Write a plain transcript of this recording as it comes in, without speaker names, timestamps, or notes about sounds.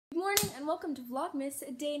and welcome to Vlogmas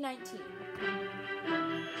Day 19.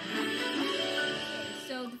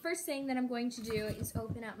 So the first thing that I'm going to do is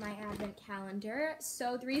open up my advent calendar.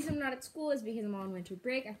 So the reason I'm not at school is because I'm on winter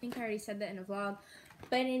break. I think I already said that in a vlog.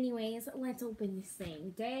 But anyways, let's open this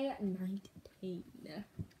thing. Day 19.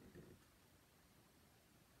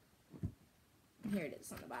 Here it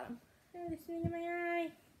is on the bottom. Oh, this thing in my eye.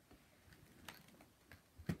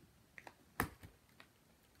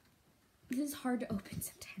 This is hard to open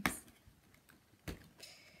sometimes.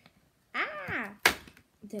 Ah!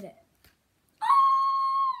 Did it.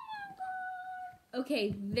 Oh my god!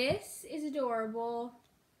 Okay, this is adorable.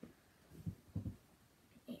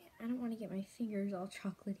 I don't want to get my fingers all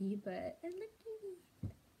chocolatey, but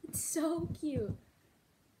look, it's so cute.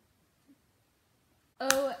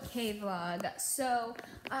 Okay, vlog. So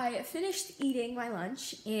I finished eating my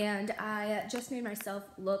lunch and I just made myself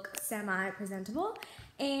look semi-presentable.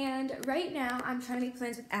 And right now I'm trying to make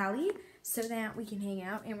plans with Allie so that we can hang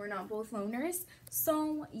out and we're not both loners.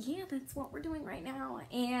 So yeah, that's what we're doing right now.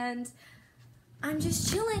 And I'm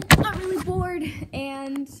just chilling. I'm really bored.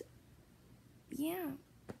 And yeah,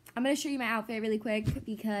 I'm gonna show you my outfit really quick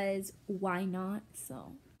because why not?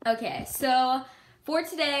 So okay, so for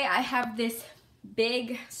today I have this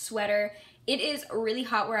big sweater. It is really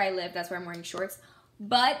hot where I live, that's why I'm wearing shorts,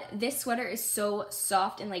 but this sweater is so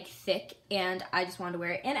soft and like thick and I just wanted to wear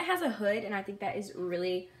it, and it has a hood and I think that is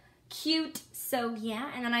really cute. So yeah,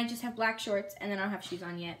 and then I just have black shorts and then I don't have shoes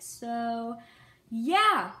on yet. So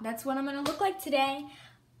yeah, that's what I'm gonna look like today.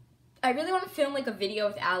 I really want to film like a video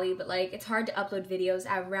with Allie, but like it's hard to upload videos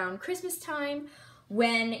around Christmas time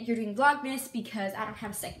when you're doing Vlogmas because I don't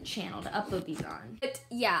have a second channel to upload these on. But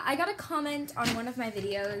yeah, I got a comment on one of my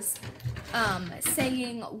videos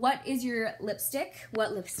saying, what is your lipstick?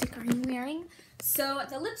 What lipstick are you wearing? So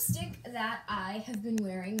the lipstick that I have been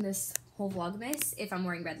wearing this whole Vlogmas, if I'm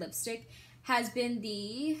wearing red lipstick, has been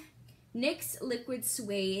the NYX Liquid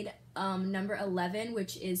Suede number 11,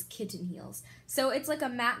 which is Kitten Heels. So it's like a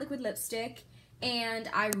matte liquid lipstick, and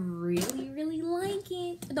I really like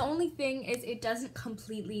it. The only thing is it doesn't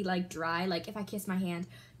completely like dry. Like if I kiss my hand,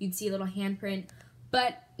 you'd see a little handprint,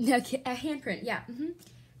 but a handprint, yeah.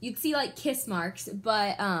 You'd see like kiss marks,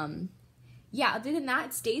 but yeah, other than that,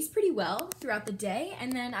 it stays pretty well throughout the day.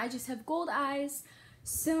 And then I just have gold eyes,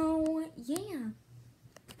 so yeah.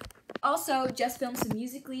 Also, just filmed some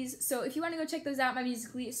Musical.lys, so if you want to go check those out, my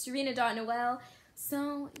Musical.ly is Serena.Noel.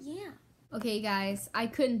 So yeah. Okay guys, I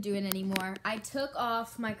couldn't do it anymore. I took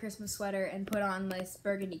off my Christmas sweater and put on this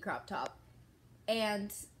burgundy crop top.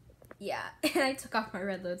 And yeah, and I took off my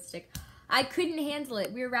red lipstick. I couldn't handle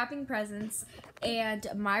it. We were wrapping presents and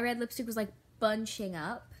my red lipstick was like bunching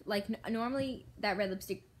up. Like normally that red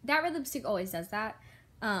lipstick always does that.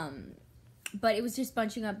 But it was just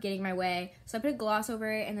bunching up, getting my way. So I put a gloss over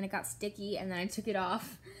it and then it got sticky and then I took it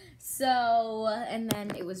off. So, and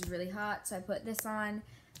then it was really hot, so I put this on.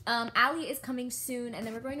 Allie is coming soon, and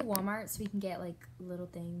then we're going to Walmart so we can get like little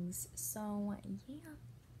things. So yeah.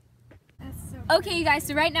 That's so okay, you guys.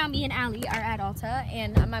 So right now, me and Allie are at Ulta,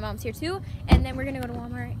 and my mom's here too. And then we're gonna go to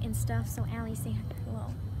Walmart and stuff. So Allie, say hello.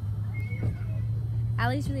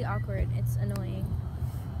 Allie's really awkward. It's annoying.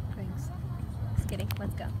 Thanks. Just kidding.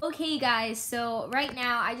 Let's go. Okay, you guys. So right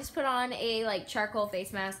now, I just put on a like charcoal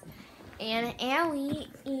face mask, and Allie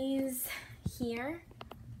is here.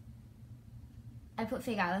 I put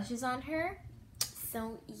fake eyelashes on her,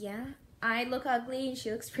 so yeah, I look ugly and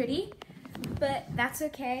she looks pretty, but that's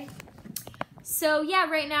okay. So yeah,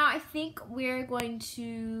 right now I think we're going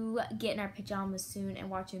to get in our pajamas soon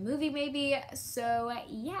and watch a movie maybe. So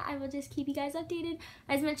yeah, I will just keep you guys updated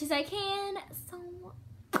as much as I can. So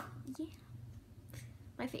yeah,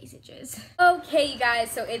 my face itches. Okay, you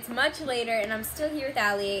guys, so it's much later and I'm still here with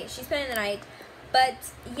Allie. She's spending the night. But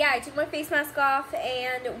yeah, I took my face mask off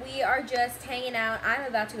and we are just hanging out. I'm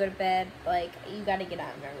about to go to bed. Like, you gotta get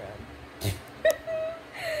out of my room.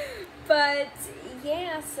 But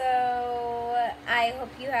yeah, so I hope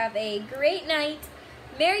you have a great night.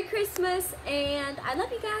 Merry Christmas, and I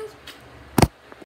love you guys.